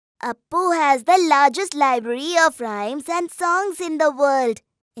Appu has the largest library of rhymes and songs in the world,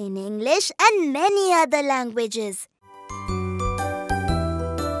 in English and many other languages.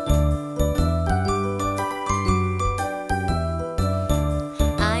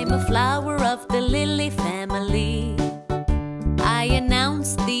 I'm a flower of the lily family. I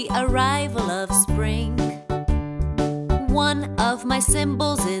announce the arrival of spring. One of my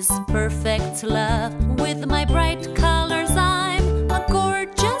symbols is perfect love. With my bright colors, I'm a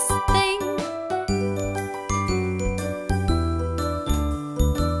gorgeous thing.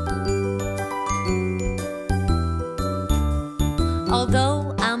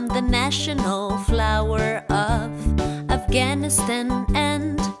 Although I'm the national flower of Afghanistan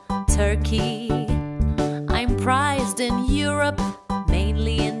and Turkey, I'm prized in Europe,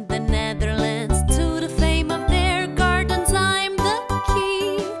 mainly in the Netherlands. To the fame of their gardens, I'm the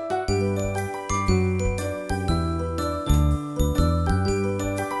key.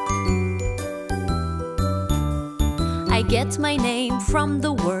 I get my name from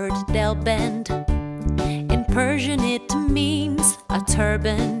the word delbend. In Persian it means a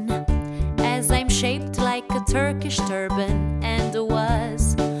turban, as I'm shaped like a Turkish turban and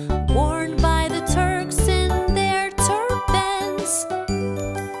was worn by the Turks in their turbans.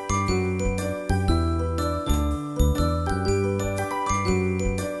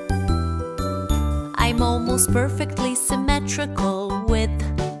 I'm almost perfectly symmetrical with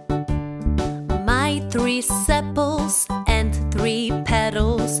my 3 sepals and 3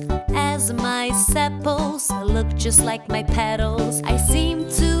 petals. As my sepals look just like my petals, I seem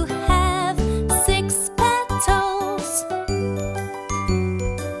to have 6 petals.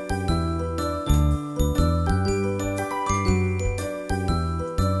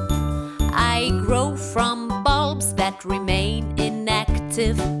 I grow from bulbs that remain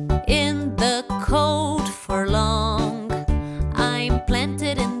inactive in the cold for long. I'm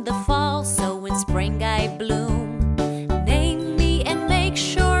planted in the fall, so in spring I bloom. Name me and make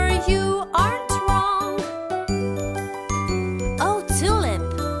sure you aren't wrong. Oh, Tulip,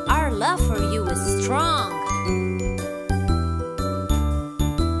 our love for you is strong.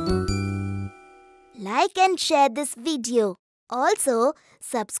 Like and share this video. Also,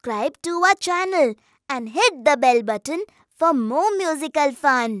 subscribe to our channel and hit the bell button for more musical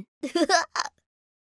fun.